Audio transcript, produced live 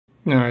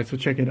Alright, so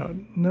check it out.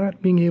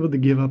 Not being able to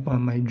give up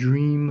on my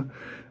dream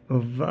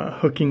of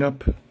hooking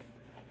up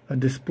a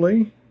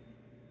display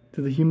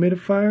to the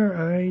humidifier,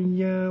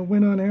 I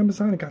went on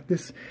Amazon and got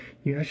this.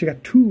 You actually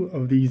got 2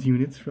 of these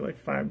units for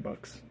like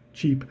 $5.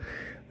 Cheap.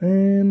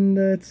 And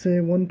it's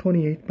a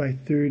 128 by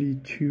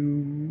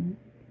 32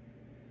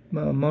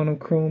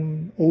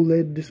 monochrome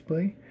OLED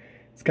display.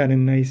 It's got a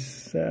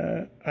nice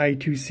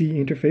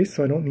I2C interface,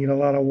 so I don't need a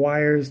lot of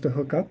wires to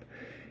hook up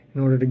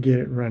in order to get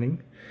it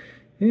running.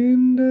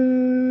 And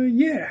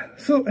yeah,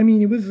 so I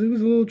mean, it was a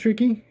little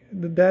tricky.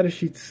 The data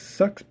sheet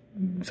sucks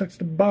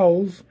the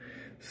bowels.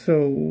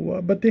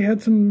 So, but they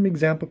had some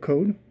example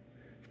code.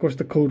 Of course,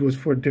 the code was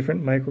for a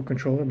different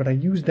microcontroller, but I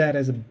used that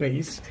as a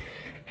base,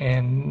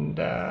 and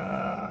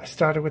I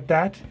started with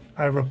that.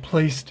 I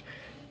replaced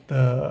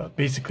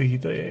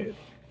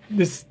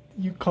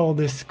you call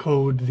this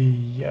code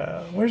the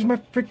where's my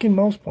freaking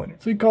mouse pointer?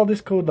 So you call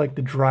this code like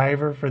the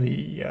driver for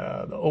the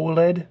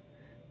OLED.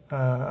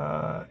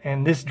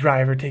 And this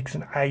driver takes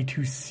an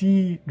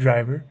I2C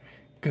driver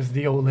because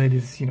the OLED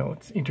is,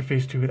 it's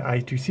interfaced to with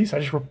I2C. So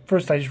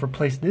I just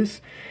replaced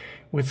this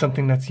with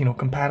something that's,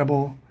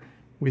 compatible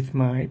with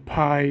my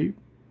Pi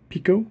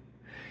Pico,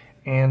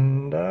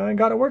 and I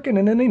got it working.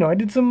 And then, I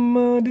did some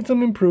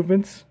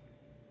improvements.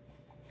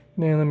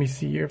 Now let me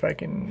see here if I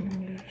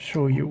can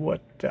show you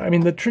what. I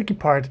mean, the tricky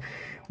part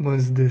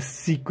was the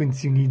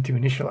sequence you need to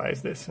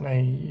initialize this, and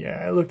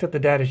I looked at the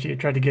data sheet, I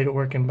tried to get it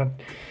working, but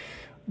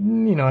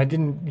I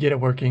didn't get it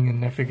working,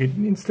 and I figured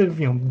instead of,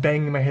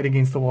 banging my head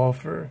against the wall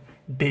for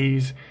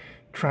days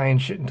trying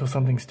shit until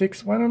something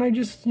sticks, why don't I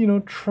just,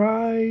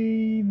 try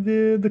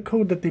the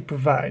code that they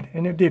provide,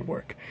 and it did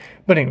work.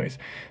 But anyways,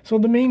 so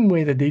the main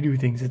way that they do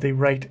things is they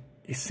write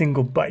a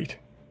single byte.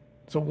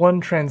 So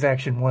one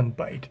transaction, 1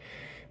 byte.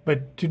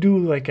 But to do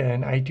like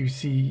an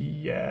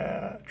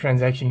I2C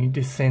transaction, you need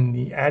to send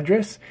the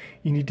address,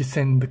 you need to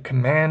send the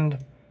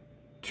command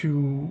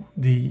to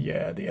the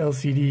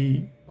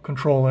LCD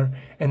controller,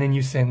 and then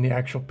you send the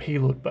actual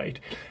payload byte.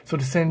 So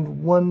to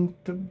send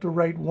to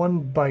write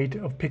 1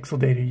 byte of pixel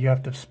data, you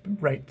have to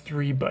write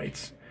 3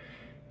 bytes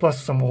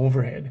plus some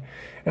overhead.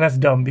 And that's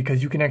dumb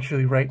because you can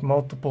actually write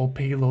multiple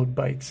payload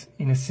bytes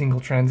in a single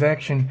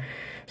transaction.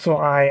 So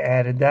I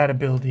added that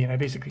ability, and I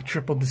basically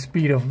tripled the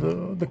speed of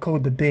the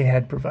code that they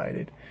had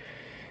provided.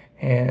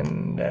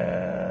 And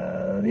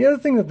the other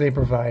thing that they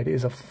provide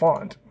is a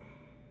font,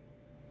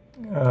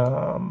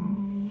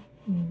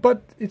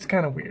 but it's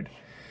kind of weird.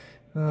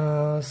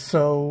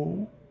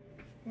 So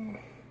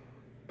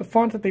the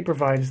font that they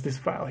provide is this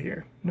file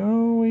here.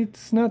 No,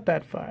 it's not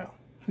that file.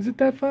 Is it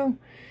that file?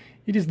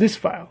 It is this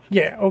file.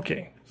 Yeah,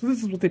 okay. So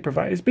this is what they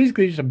provide. It's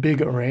basically just a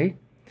big array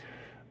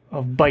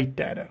of byte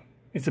data.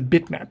 It's a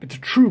bitmap. It's a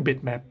true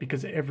bitmap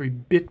because every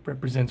bit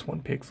represents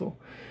 1 pixel.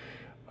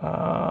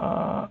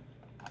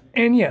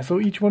 And yeah, so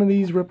each one of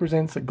these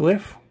represents a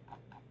glyph,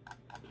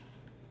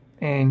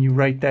 and you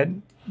write that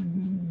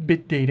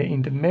bit data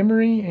into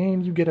memory,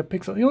 and you get a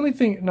pixel. The only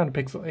thing, not a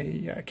pixel,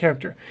 a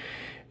character.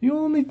 The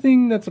only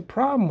thing that's a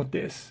problem with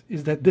this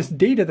is that this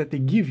data that they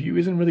give you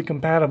isn't really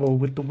compatible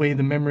with the way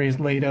the memory is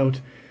laid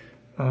out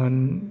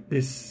on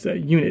this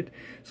unit.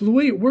 So the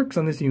way it works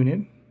on this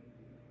unit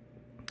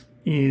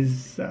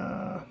is,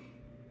 it'd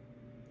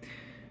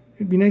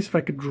be nice if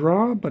I could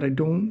draw, but I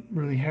don't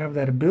really have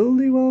that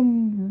ability while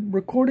I'm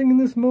recording in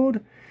this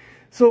mode.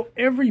 So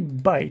every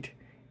byte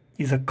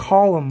is a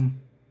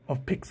column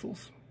of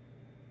pixels,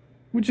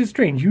 which is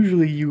strange.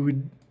 Usually you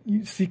would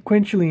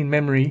sequentially in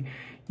memory,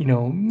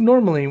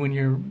 normally when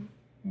you're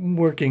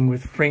working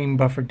with frame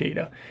buffer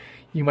data,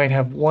 you might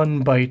have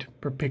 1 byte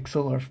per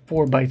pixel or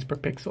 4 bytes per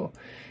pixel.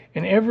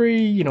 And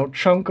every,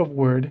 chunk of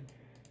word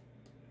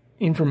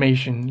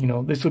information,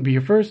 this would be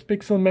your first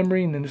pixel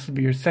memory, and then this would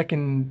be your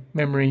second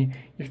memory,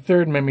 your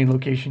third memory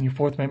location, your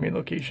fourth memory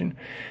location.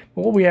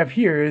 But what we have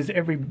here is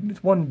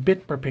it's 1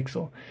 bit per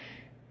pixel.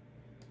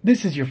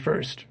 This is your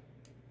first.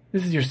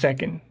 This is your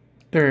second,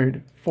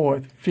 third,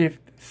 fourth, fifth,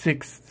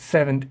 sixth,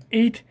 seventh,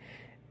 eighth,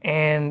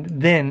 and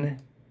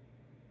then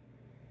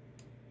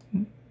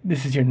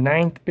this is your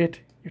 9th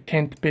bit, your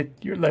 10th bit,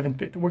 your 11th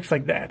bit. It works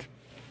like that.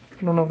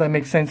 I don't know if that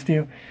makes sense to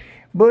you,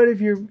 but if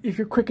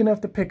you're quick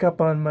enough to pick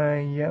up on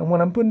my what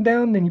I'm putting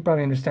down, then you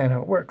probably understand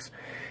how it works.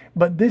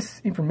 But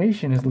this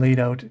information is laid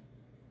out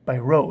by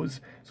rows.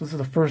 So this is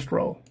the first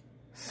row,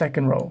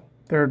 second row,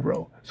 third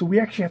row. So we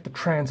actually have to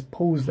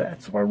transpose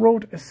that. So I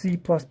wrote a C++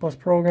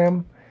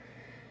 program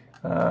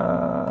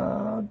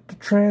to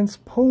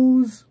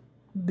transpose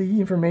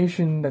the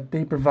information that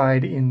they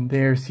provide in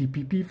their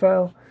CPP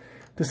file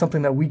to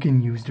something that we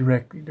can use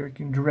directly. That we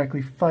can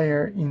directly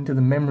fire into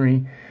the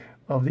memory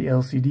of the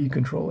LCD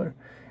controller.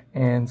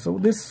 And so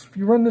this, if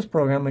you run this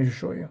program, let me just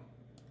show you.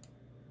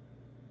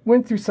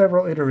 Went through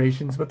several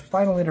iterations, but the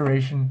final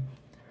iteration,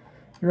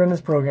 you run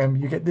this program,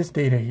 you get this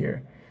data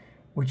here,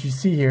 which you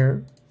see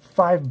here,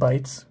 5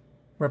 bytes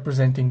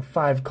representing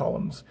 5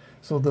 columns.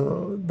 So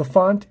the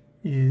font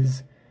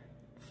is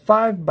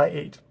 5 by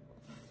 8,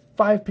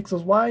 5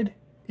 pixels wide,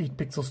 8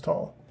 pixels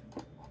tall.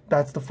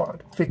 That's the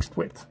font, fixed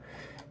width.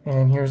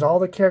 And here's all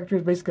the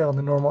characters. Basically all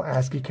the normal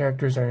ASCII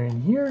characters are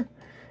in here.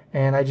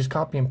 And I just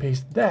copy and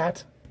paste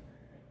that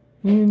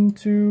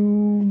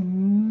into,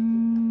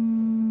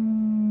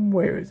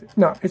 where is it?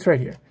 No, it's right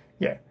here.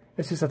 Yeah,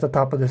 it's just at the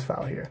top of this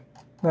file here.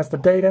 That's the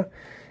data.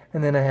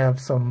 And then I have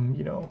some,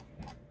 you know,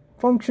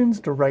 functions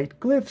to write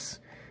glyphs,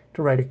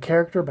 to write a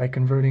character by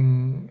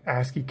converting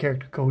ASCII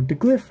character code to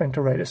glyph, and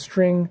to write a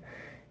string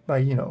by,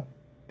 you know,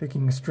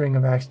 taking a string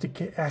of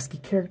ASCII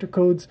character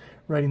codes,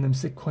 writing them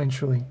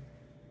sequentially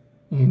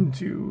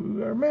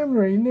into our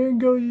memory. And there you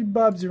go,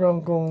 Bob's your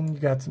uncle, and you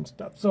got some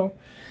stuff. So,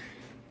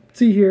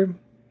 see here,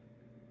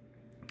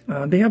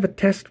 they have a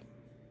test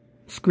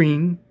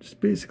screen, just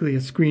basically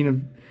a screen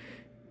of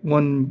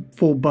one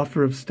full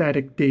buffer of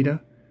static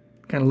data.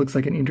 Kind of looks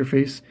like an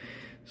interface.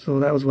 So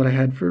that was what I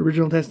had for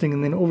original testing,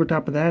 and then over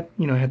top of that,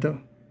 you know, I had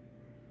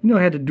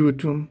to do it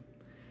to them.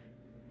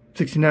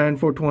 69,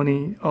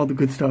 420, all the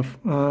good stuff.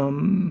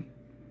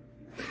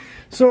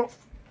 So,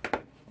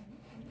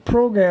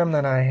 program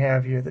that I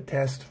have here, the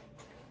test.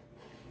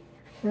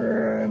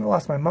 I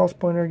lost my mouse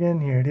pointer again.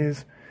 Here it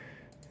is.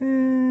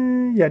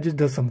 Yeah, it just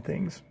does some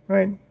things,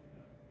 right?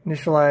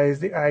 Initialize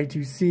the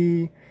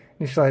I2C,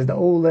 initialize the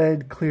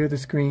OLED, clear the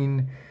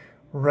screen,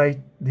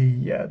 write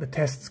the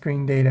test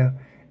screen data,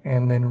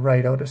 and then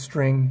write out a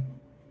string,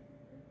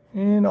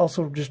 and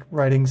also just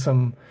writing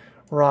some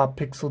raw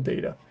pixel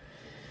data.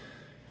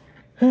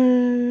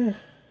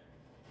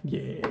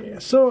 Yeah,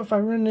 so if I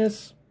run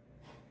this,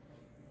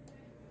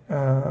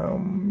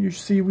 you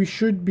see we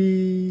should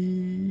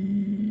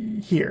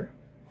be here.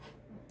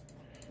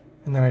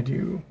 And then I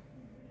do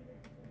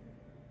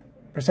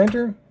press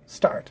enter,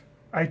 start,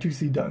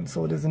 I2C done.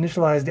 So it has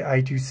initialized the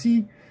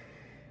I2C.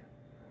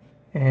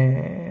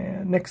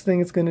 And next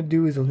thing it's going to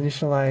do is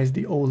initialize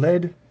the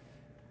OLED.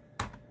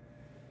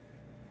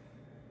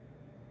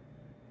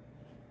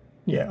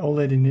 Yeah,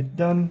 OLED init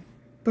done.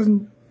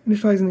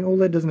 Initializing the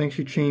OLED doesn't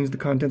actually change the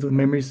contents of the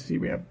memory. So see,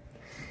 we have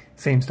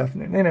same stuff in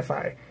there. And then if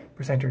I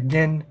press enter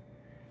again,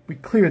 we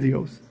clear the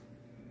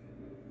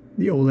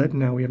OLED.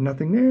 Now we have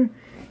nothing there.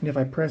 And if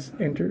I press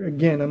enter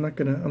again, I'm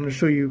gonna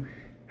show you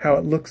how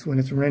it looks when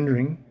it's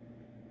rendering.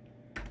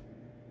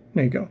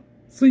 There you go.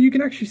 So you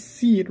can actually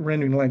see it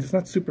rendering the lines. It's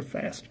not super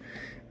fast.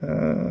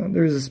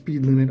 There is a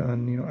speed limit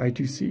on, you know,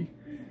 I2C,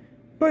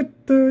 but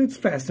it's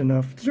fast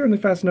enough. It's certainly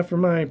fast enough for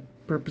my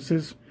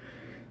purposes.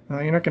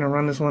 You're not going to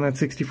run this one at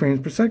 60 frames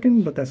per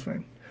second, but that's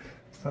fine.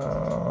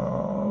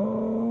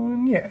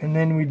 Yeah, and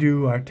then we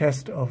do our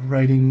test of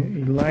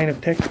writing a line of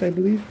text, I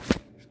believe.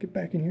 Let's get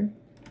back in here.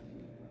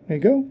 There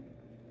you go.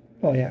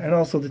 Oh yeah, and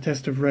also the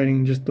test of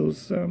writing just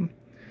those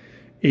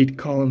 8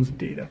 columns of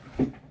data.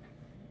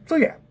 So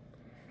yeah,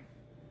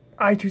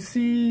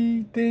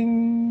 I2C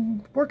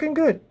thing working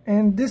good.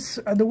 And this,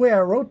 the way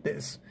I wrote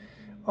this,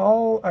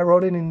 I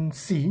wrote it in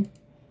C.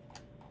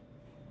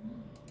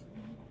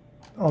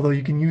 Although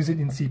you can use it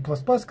in C++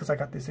 because I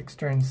got this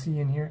extern C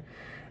in here.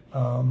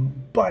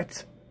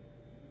 But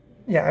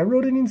yeah, I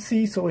wrote it in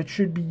C, so it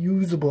should be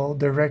usable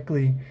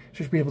directly.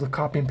 Should be able to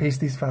copy and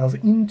paste these files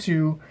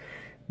into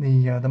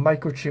the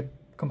microchip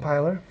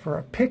compiler for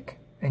a PIC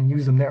and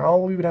use them there.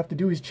 All we would have to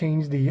do is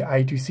change the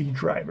I2C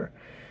driver.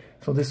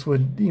 So this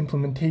would, the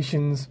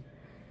implementations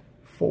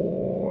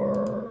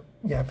for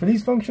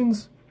these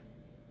functions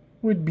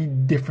would be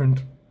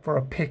different for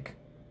a PIC,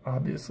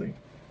 obviously.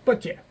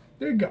 But yeah,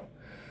 there you go.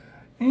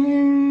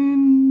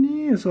 And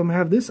yeah, so I'm gonna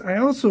have this. I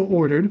also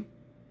ordered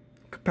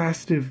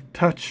capacitive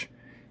touch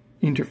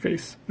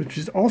interface, which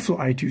is also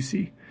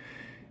I2C.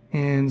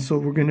 And so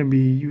we're gonna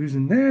be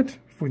using that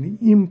for the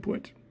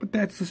input. But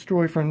that's the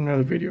story for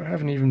another video. I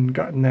haven't even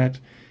gotten that,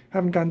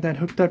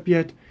 hooked up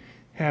yet.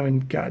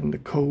 Haven't gotten the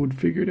code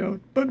figured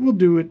out. But we'll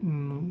do it,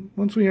 and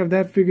once we have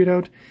that figured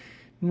out,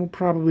 we'll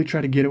probably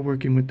try to get it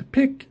working with the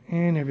PIC,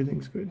 and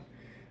everything's good.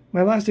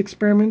 My last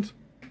experiment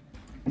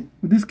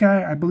with this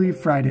guy, I believe,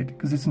 fried it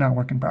because it's not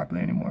working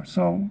properly anymore.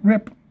 So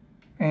rip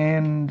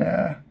and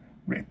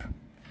rip.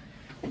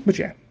 But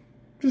yeah,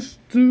 just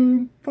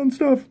fun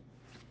stuff.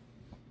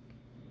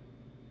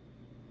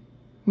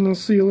 And I'll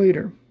see you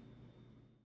later.